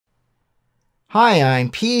Hi, I'm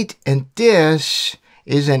Pete, and this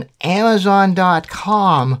is an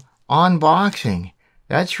Amazon.com unboxing.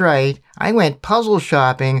 That's right, I went puzzle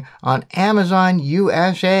shopping on Amazon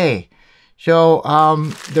USA. So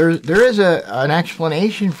there is an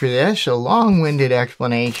explanation for this, a long-winded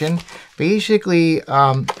explanation. Basically,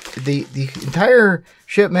 the entire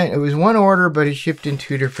shipment, it was one order, but it shipped in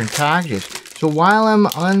two different packages. So while I'm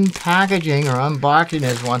unpackaging or unboxing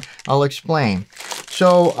this one, I'll explain.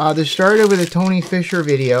 So this started with a Tony Fisher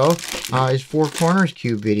video, his Four Corners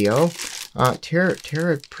Cube video. Tear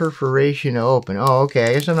it perforation open. Oh, okay,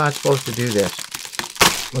 I guess I'm not supposed to do this.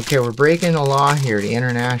 Okay, we're breaking the law here, the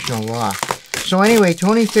international law. So anyway,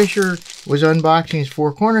 Tony Fisher was unboxing his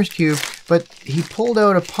Four Corners Cube, but he pulled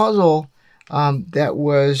out a puzzle that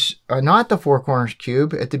was not the Four Corners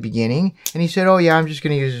Cube at the beginning, and he said, oh yeah, I'm just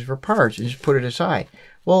going to use this for parts, and just put it aside.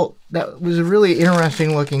 Well, that was a really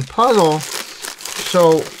interesting looking puzzle,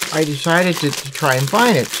 so I decided to try and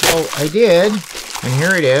find it. So I did, and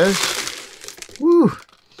here it is. Woo!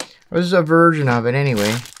 This is a version of it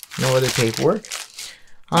anyway, no other paperwork.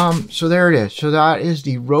 So there it is. So that is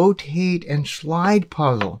the rotate and slide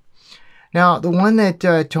puzzle. Now, the one that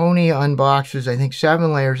Tony unboxes, I think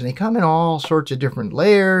 7 layers, and they come in all sorts of different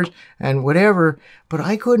layers and whatever, but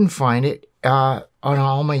I couldn't find it on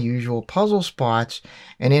all my usual puzzle spots,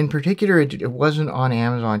 and in particular, it wasn't on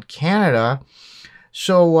Amazon Canada.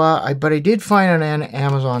 So, but I did find it on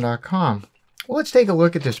Amazon.com. Well, let's take a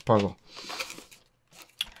look at this puzzle.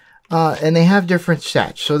 And they have different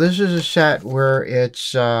sets. So this is a set where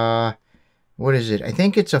it's, what is it? I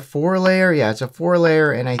think it's a 4-layer. Yeah, it's a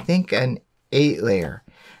 4-layer, and I think an 8-layer.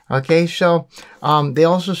 Okay, so they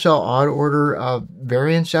also sell odd order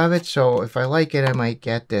variants of it. So if I like it, I might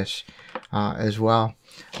get this as well,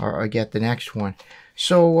 or I get the next one.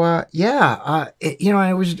 So yeah, you know,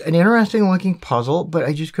 it was an interesting looking puzzle, but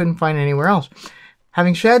I just couldn't find it anywhere else.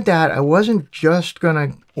 Having said that, I wasn't just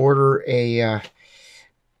gonna order a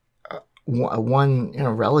one, you know,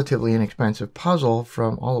 relatively inexpensive puzzle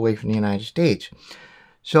from all the way from the United States.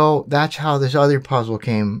 So that's how this other puzzle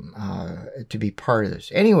came to be part of this.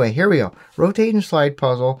 Anyway, here we go. Rotate and slide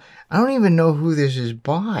puzzle. I don't even know who this is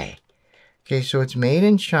by. Okay, so it's made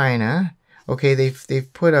in China. Okay, they've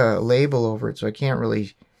put a label over it, so I can't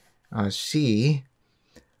really see.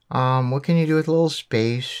 What can you do with a little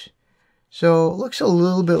space? So it looks a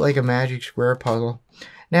little bit like a magic square puzzle.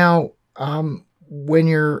 Now, when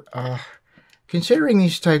you're considering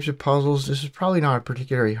these types of puzzles, this is probably not a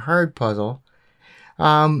particularly hard puzzle.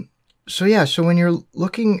 So yeah, so when you're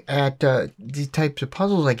looking at the types of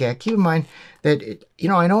puzzles I get, keep in mind that, you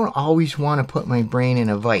know, I don't always want to put my brain in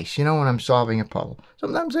a vice, you know, when I'm solving a puzzle.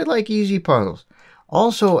 Sometimes I like easy puzzles.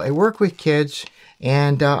 Also, I work with kids,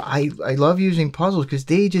 and I love using puzzles because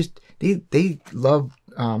they love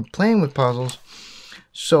playing with puzzles.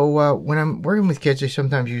 So when I'm working with kids, I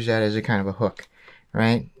sometimes use that as a kind of a hook,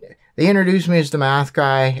 right? They introduce me as the math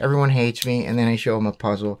guy, everyone hates me, and then I show them a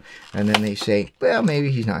puzzle, and then they say, well, maybe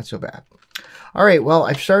he's not so bad. All right, well,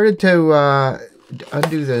 I've started to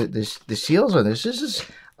undo the seals on this. This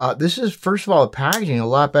is, first of all, the packaging a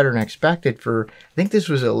lot better than expected for, I think this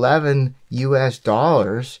was $11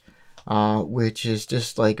 US, which is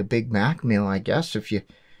just like a Big Mac meal, I guess, if you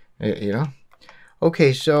know.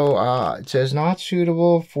 Okay, so it says not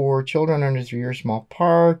suitable for children under 3 years, small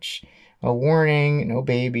parts. A warning, no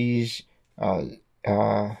babies. Some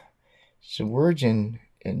words in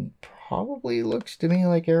probably looks to me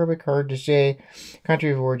like Arabic, hard to say.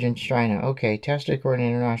 Country of origin, China. Okay, tested according to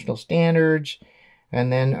international standards.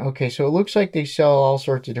 And then, okay, so it looks like they sell all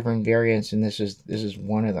sorts of different variants, and this is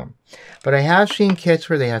one of them. But I have seen kits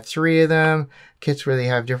where they have 3 of them, kits where they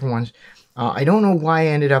have different ones. I don't know why I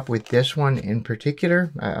ended up with this one in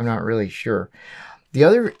particular. I'm not really sure. The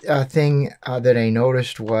other thing that I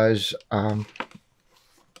noticed was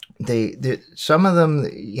some of them,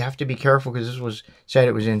 you have to be careful because this was said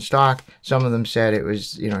it was in stock. Some of them said it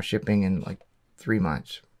was, you know, shipping in like 3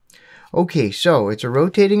 months. Okay, so it's a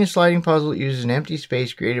rotating and sliding puzzle. It uses an empty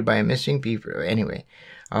space created by a missing piece. Anyway,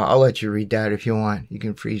 I'll let you read that if you want. You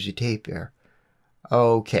can freeze the tape there.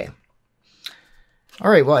 Okay. All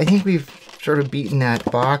right, well, I think we've sort of beaten that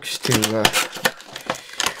box to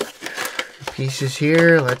pieces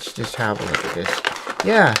here. Let's just have a look at this.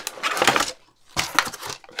 Yeah.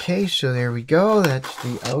 Okay, so there we go. That's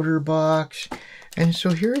the outer box. And so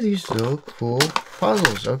here are these little cool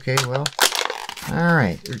puzzles. Okay, well, all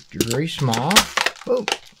right. They're very small. Oh.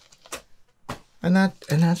 And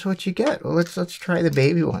that's what you get. Well, let's try the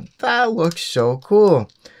baby one. That looks so cool.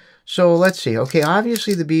 So let's see. Okay,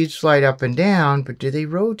 obviously the beads slide up and down, but do they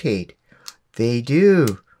rotate? They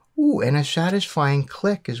do. Ooh, and a satisfying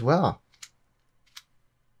click as well.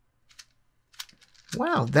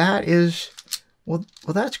 wow, that is, well,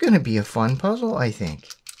 that's going to be a fun puzzle, I think.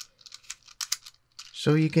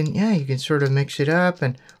 So you can, yeah, you can sort of mix it up,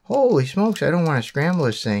 and holy smokes, I don't want to scramble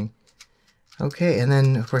this thing. Okay, and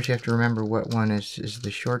then of course you have to remember what one is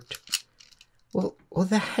the short. Well,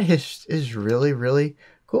 that is really, really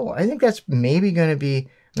cool. I think that's maybe going to be,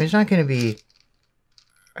 I mean, it's not going to be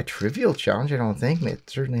a trivial challenge, I don't think.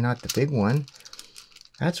 It's certainly not the big one.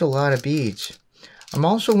 That's a lot of beads. I'm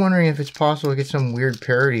also wondering if it's possible to get some weird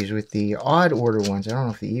parodies with the odd order ones. I don't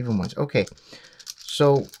know if the even ones. Okay,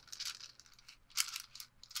 so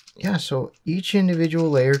yeah, so each individual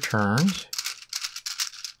layer turns,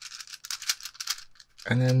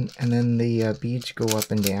 and then the beads go up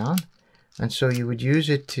and down, and so you would use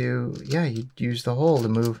it to, yeah, you'd use the hole to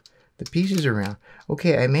move the pieces around.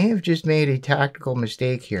 Okay, I may have just made a tactical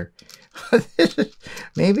mistake here.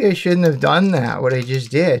 Maybe I shouldn't have done that, what I just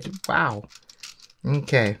did. Wow.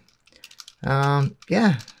 Okay.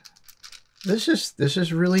 Yeah. This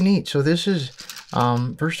is really neat. So this is,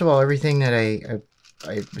 first of all, everything that I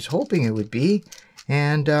was hoping it would be,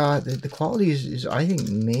 and the quality is I think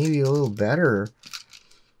maybe a little better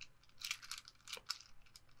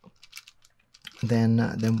than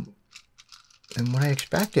what I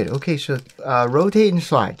expected. Okay, so rotate and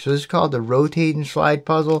slide. So this is called the rotate and slide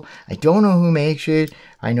puzzle. I don't know who makes it.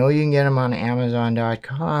 I know you can get them on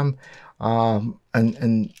Amazon.com.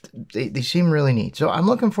 And they seem really neat. So I'm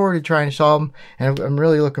looking forward to trying to solve them, and I'm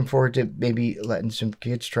really looking forward to maybe letting some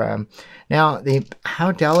kids try them. Now,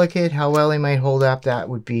 how delicate, how well they might hold up, that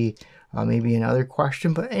would be maybe another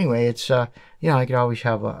question. But anyway, it's, you know, I could always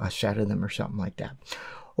have a set of them or something like that.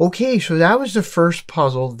 Okay, so that was the first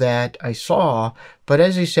puzzle that I saw, but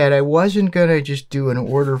as I said, I wasn't going to just do an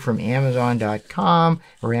order from Amazon.com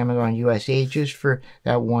or Amazon USA just for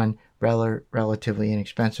that one relatively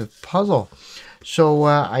inexpensive puzzle. So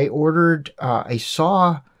I ordered, I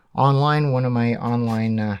saw online, one of my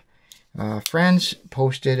online friends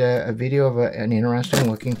posted a video of an interesting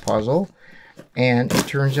looking puzzle, and it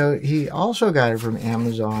turns out he also got it from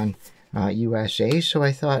Amazon USA. So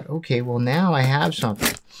I thought, okay, well now I have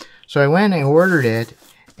something. So I went and ordered it,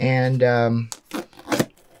 and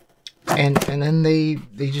then they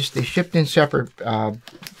shipped in separate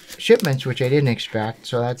shipments, which I didn't expect,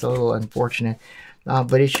 so that's a little unfortunate.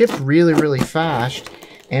 But it shipped really, really fast,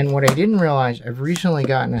 and what I didn't realize, I've recently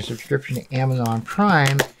gotten a subscription to Amazon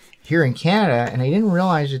Prime here in Canada, and I didn't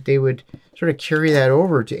realize that they would sort of carry that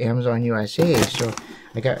over to Amazon USA. So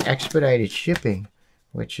I got expedited shipping,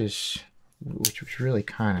 which was really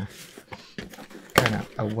kind of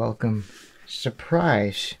a welcome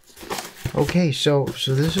surprise. Okay, so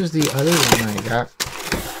this is the other one I got,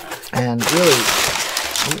 and really,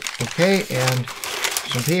 okay, and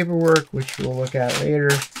some paperwork, which we'll look at later,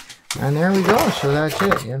 and there we go. So that's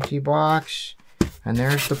it, empty box, and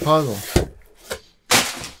there's the puzzle.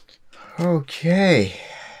 Okay,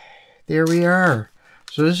 there we are.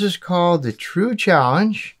 So this is called the True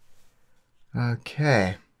Challenge.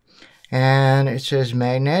 Okay, and it says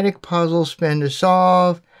magnetic puzzle spin to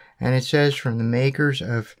solve, and it says from the makers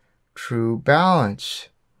of True Balance.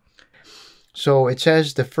 So it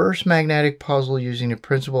says the first magnetic puzzle using the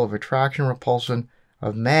principle of attraction repulsion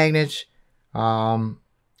of magnets.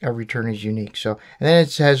 Every turn is unique. So, and then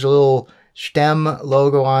it has a little STEM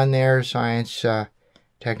logo on there: science,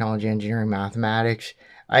 technology, engineering, mathematics.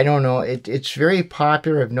 I don't know. It's very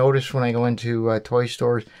popular. I've noticed when I go into toy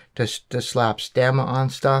stores to slap STEM on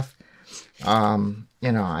stuff.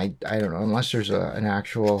 You know, I don't know, unless there's an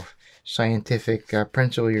actual scientific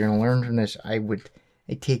principle you're going to learn from this, I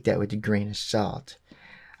take that with a grain of salt.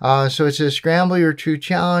 So it says scramble your true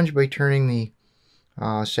challenge by turning the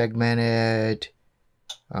segmented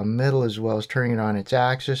middle as well as turning it on its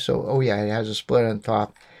axis. So, oh yeah, it has a split on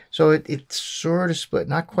top. So it's sort of split,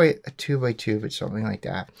 not quite a 2x2, but something like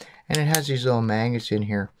that. And it has these little magnets in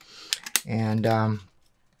here. And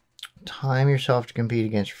time yourself to compete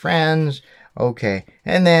against friends. Okay,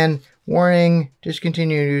 and then warning,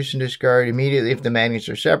 discontinue use and discard immediately if the magnets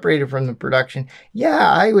are separated from the production.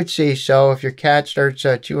 Yeah, I would say so. If your cat starts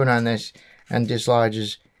chewing on this and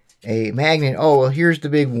dislodges a magnet. Oh, well, here's the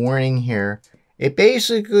big warning here. It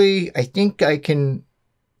basically, I think I can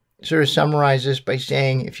sort of summarize this by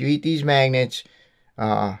saying if you eat these magnets,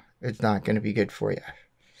 it's not going to be good for you.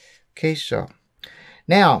 Okay, so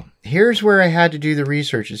now here's where I had to do the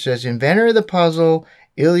research. It says inventor of the puzzle,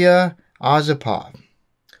 Ilya Ozapov.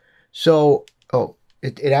 So,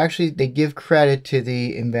 it actually, they give credit to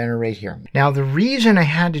the inventor right here. Now, the reason I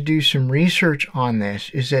had to do some research on this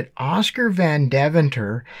is that Oscar Van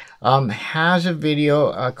Deventer has a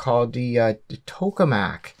video called the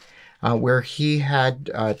Tokamak. where he had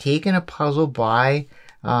taken a puzzle by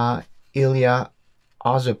Ilya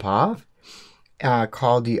Ozapov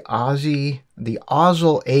called the Ozzy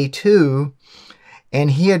A2,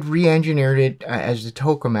 and he had re-engineered it as the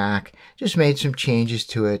tokamak, just made some changes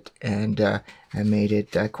to it, and made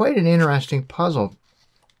it quite an interesting puzzle.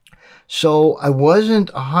 So I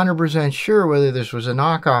wasn't 100% sure whether this was a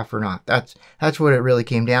knockoff or not. That's what it really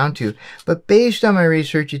came down to. But based on my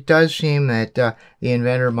research, it does seem that the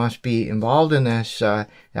inventor must be involved in this. That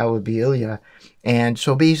would be Ilya. And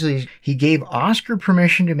so basically, he gave Oscar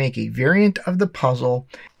permission to make a variant of the puzzle,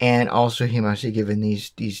 and also he must have given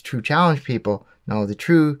these True Challenge people, the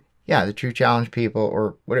True Challenge people,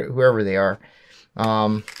 or whoever they are.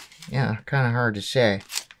 Yeah, kind of hard to say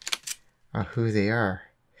who they are.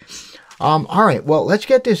 All right, well, let's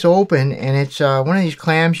get this open, and it's one of these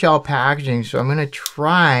clamshell packaging, so I'm going to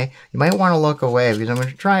try, you might want to look away, because I'm going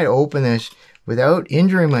to try to open this without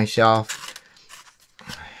injuring myself,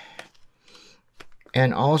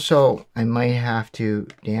 and also, I might have to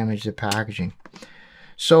damage the packaging.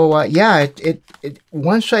 So, yeah,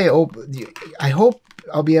 once I open, I hope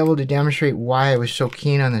I'll be able to demonstrate why I was so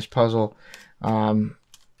keen on this puzzle. Again,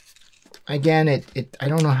 I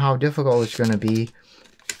don't know how difficult it's going to be,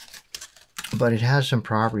 but it has some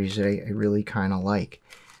properties that I really kind of like.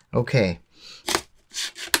 Okay,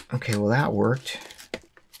 well, that worked,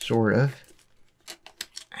 sort of.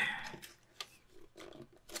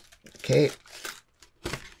 Okay.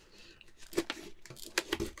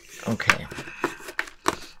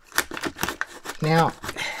 Now,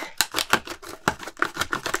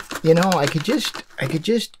 I could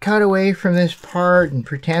just cut away from this part and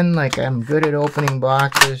pretend like I'm good at opening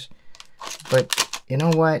boxes, but you know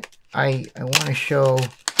what? I want to show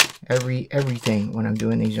everything when I'm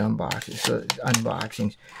doing these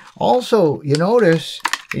unboxings. Also, you notice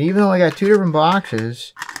that even though I got two different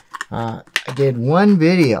boxes, I did one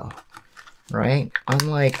video, right?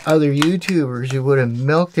 Unlike other YouTubers who would have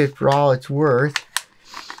milked it for all it's worth.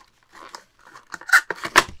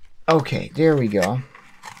 Okay, there we go.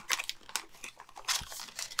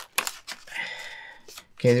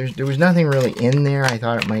 Okay, there was nothing really in there. I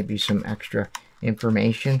thought it might be some extra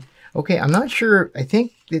information. Okay, I'm not sure. I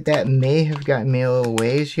think that may have gotten me a little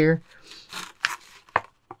ways here.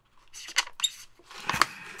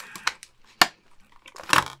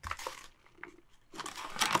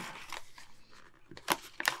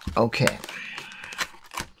 Okay,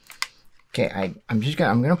 I'm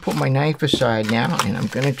gonna put my knife aside now, and I'm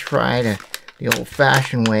gonna try the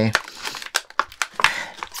old-fashioned way.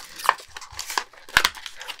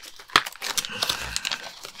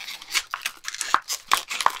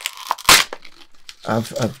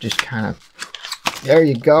 Of just kind of, there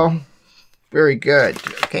you go. Very good.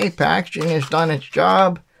 Okay, packaging has done its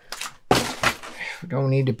job. We don't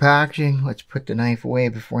need the packaging. Let's put the knife away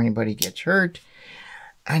before anybody gets hurt.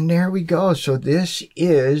 And there we go. So this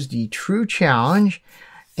is the True Challenge,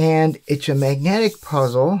 and it's a magnetic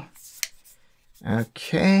puzzle.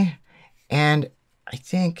 Okay, and I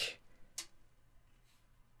think,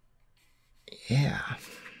 yeah.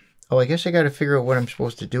 Oh, I guess I got to figure out what I'm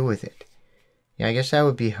supposed to do with it. Yeah, I guess that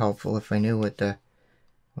would be helpful if I knew what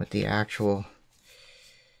the actual.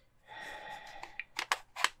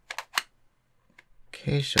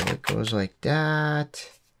 Okay, so it goes like that,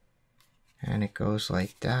 and it goes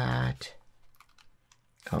like that.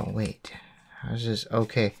 Oh wait, how's this?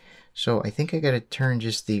 Okay, so I think I got to turn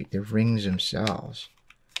just the rings themselves.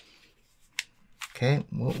 Okay,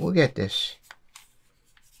 we'll get this.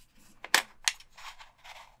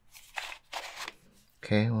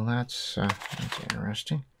 Okay, well that's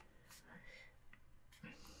interesting.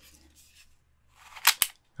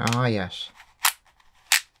 Ah, yes.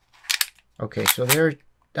 Okay, so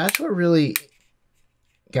that's what really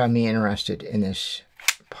got me interested in this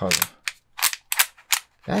puzzle.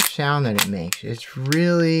 That sound that it makes, it's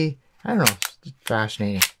really, I don't know, it's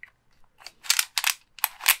fascinating.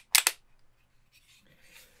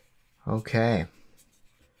 Okay,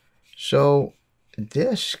 so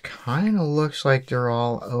this kind of looks like they're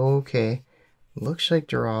all okay. Looks like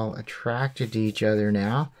they're all attracted to each other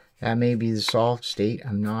now. That may be the solved state.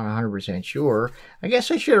 I'm not 100% sure. I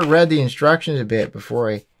guess I should have read the instructions a bit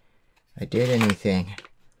before I did anything.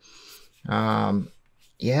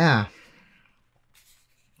 Yeah.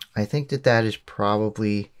 I think that is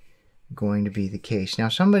probably going to be the case. Now,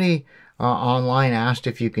 somebody online asked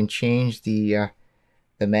if you can change the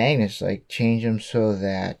magnets, like change them so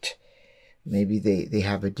that maybe they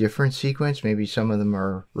have a different sequence. Maybe some of them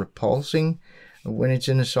are repulsing when it's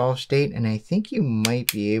in a solved state, and I think you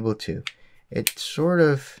might be able to. It's sort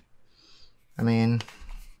of, I mean,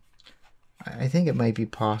 I think it might be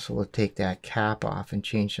possible to take that cap off and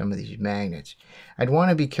change some of these magnets. I'd want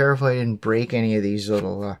to be careful I didn't break any of these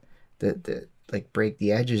little, like break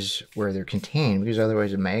the edges where they're contained, because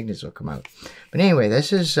otherwise the magnets will come out. But anyway,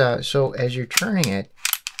 this is, so as you're turning it,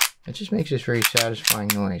 it just makes this very satisfying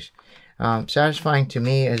noise. Satisfying to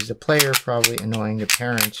me as the player, probably annoying to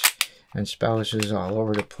parents and spouses all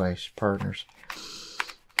over the place, partners.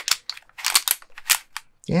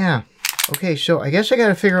 Yeah. Okay, so I guess I got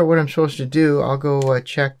to figure out what I'm supposed to do. I'll go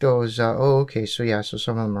check those. Oh, okay, so yeah, so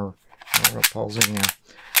some of them are repulsing now.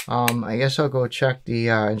 I guess I'll go check the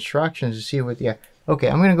instructions to see what the... Okay,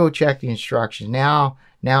 I'm going to go check the instructions. Now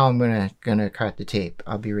I'm gonna cut the tape.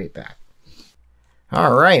 I'll be right back.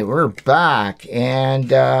 All right, we're back.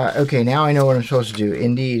 And, okay, now I know what I'm supposed to do.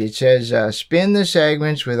 Indeed, it says spin the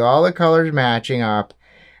segments with all the colors matching up,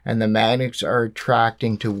 and the magnets are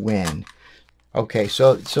attracting to win. Okay,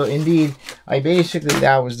 so indeed,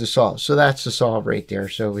 that was the solve. So that's the solve right there.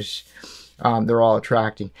 So it was, they're all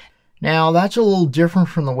attracting. Now, that's a little different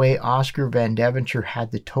from the way Oscar Van Deventer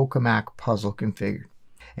had the tokamak puzzle configured.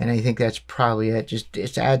 And I think that's probably it. Just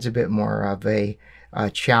it adds a bit more of a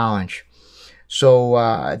challenge.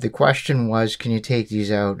 So the question was, can you take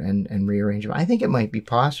these out and rearrange them? I think it might be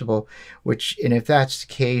possible, and if that's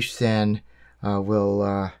the case, then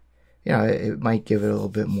we'll... you know, it might give it a little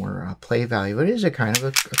bit more play value. But it is a kind of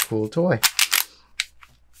a cool toy.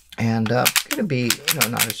 And it's going to be, you know,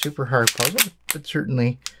 not a super hard puzzle, but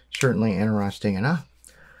certainly interesting enough.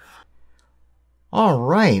 All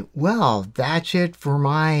right, well, that's it for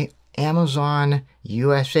my Amazon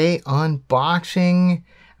USA unboxing.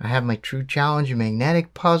 I have my True Challenge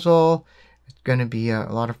magnetic puzzle. It's going to be a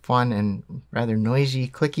lot of fun and rather noisy,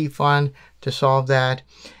 clicky fun to solve that.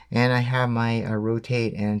 And I have my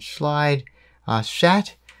rotate and slide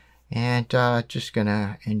set, and just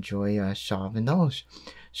gonna enjoy solving those.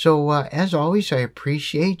 So as always, I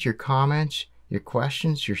appreciate your comments, your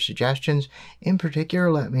questions, your suggestions. In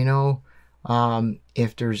particular, let me know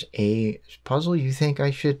if there's a puzzle you think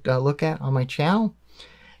I should look at on my channel,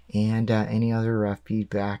 and any other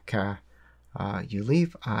feedback you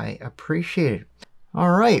leave. I appreciate it.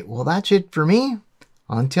 All right, well, that's it for me.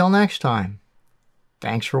 Until next time.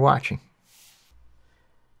 Thanks for watching.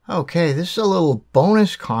 Okay, this is a little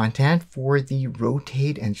bonus content for the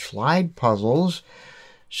rotate and slide puzzles.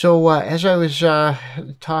 So as I was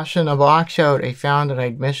tossing the box out, I found that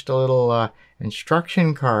I'd missed a little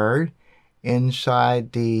instruction card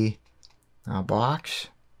inside the box.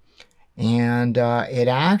 And it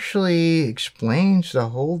actually explains the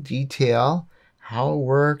whole detail, how it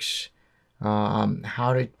works,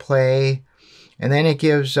 how to play. And then it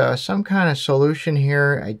gives some kind of solution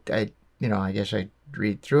here. I guess I'd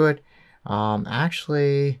read through it.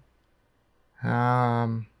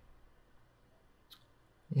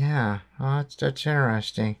 Yeah, that's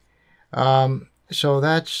interesting. So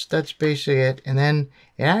that's basically it. And then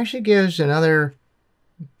it actually gives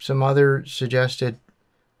some other suggested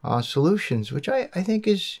solutions, which I think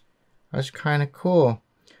is kind of cool.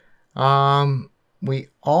 We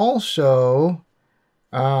also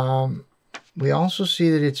see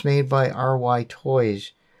that it's made by RY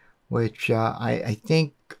Toys, which I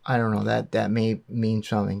think, I don't know, that may mean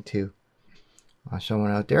something to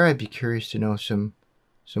someone out there. I'd be curious to know some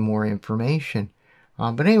more information.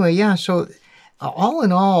 But anyway, yeah, so all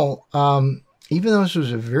in all, even though this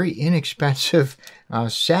was a very inexpensive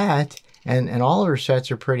set, and all of our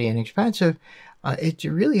sets are pretty inexpensive, it's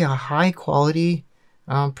really a high quality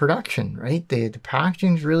production, right? The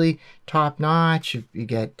packaging's really top notch. You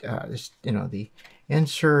get this, the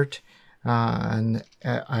insert, and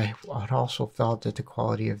I also felt that the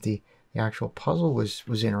quality of the actual puzzle was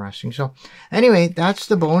interesting. So anyway, that's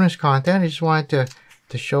the bonus content. I just wanted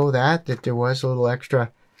to show that there was a little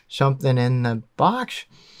extra something in the box.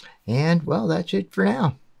 And well, that's it for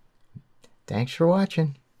now. Thanks for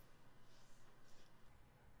watching.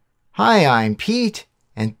 Hi, I'm Pete,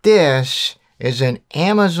 and this is an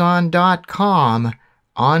Amazon.com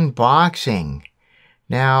unboxing.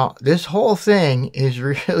 Now, this whole thing is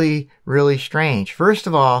really, really strange. First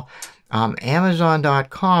of all,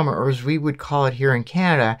 Amazon.com, or as we would call it here in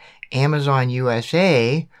Canada, Amazon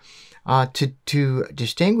USA, to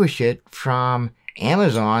distinguish it from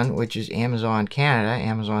Amazon, which is Amazon Canada,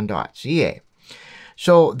 Amazon.ca.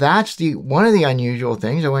 So that's one of the unusual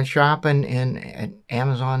things. I went shopping in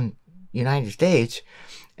Amazon United States,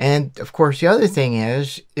 and of course the other thing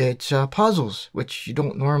is it's puzzles, which you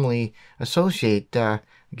don't normally associate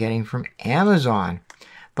getting from Amazon.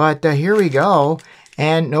 But here we go,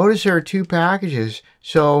 and notice there are two packages.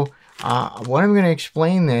 So what I'm going to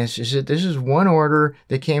explain this is that this is one order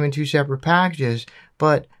that came in two separate packages,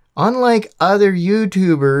 but Unlike other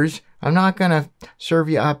YouTubers, I'm not going to serve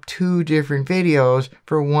you up 2 different videos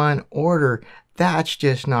for one order. That's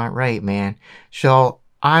just not right, man. So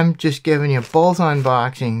I'm just giving you both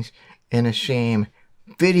unboxings in the same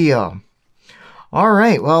video. All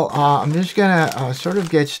right, well, I'm just going to sort of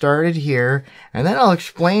get started here, and then I'll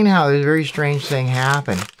explain how this very strange thing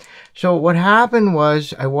happened. So what happened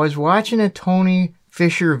was I was watching a Tony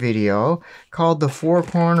Fisher video called the Four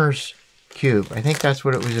Corners Cube. I think that's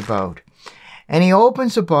what it was about. And he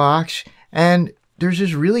opens the box, and there's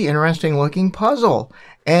this really interesting looking puzzle.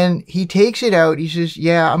 And he takes it out. He says,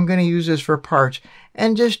 yeah, I'm going to use this for parts,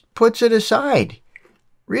 and just puts it aside.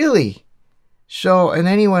 Really? So, and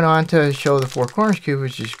then he went on to show the Four Corners Cube,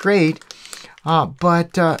 which is great.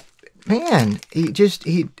 Man,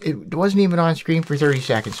 it wasn't even on screen for 30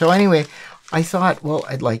 seconds. So anyway, I thought, well,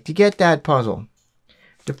 I'd like to get that puzzle.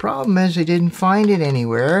 The problem is I didn't find it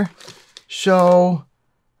anywhere. So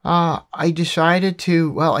I decided to,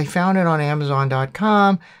 well, I found it on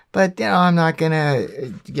Amazon.com, but you know, I'm not going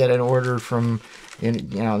to get an order from,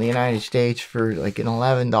 the United States for like an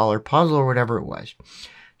 $11 puzzle or whatever it was.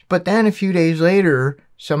 But then a few days later,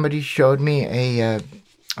 somebody showed me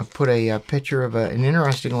put a picture of an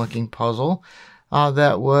interesting looking puzzle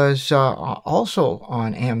that was also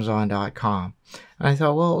on Amazon.com. And I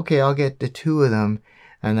thought, well, okay, I'll get the 2 of them,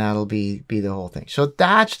 and that'll be the whole thing. So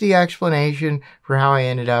that's the explanation for how I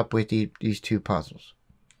ended up with these 2 puzzles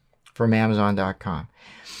from Amazon.com.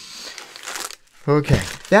 Okay,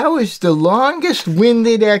 that was the longest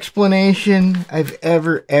winded explanation I've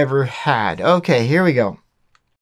ever had. Okay, here we go.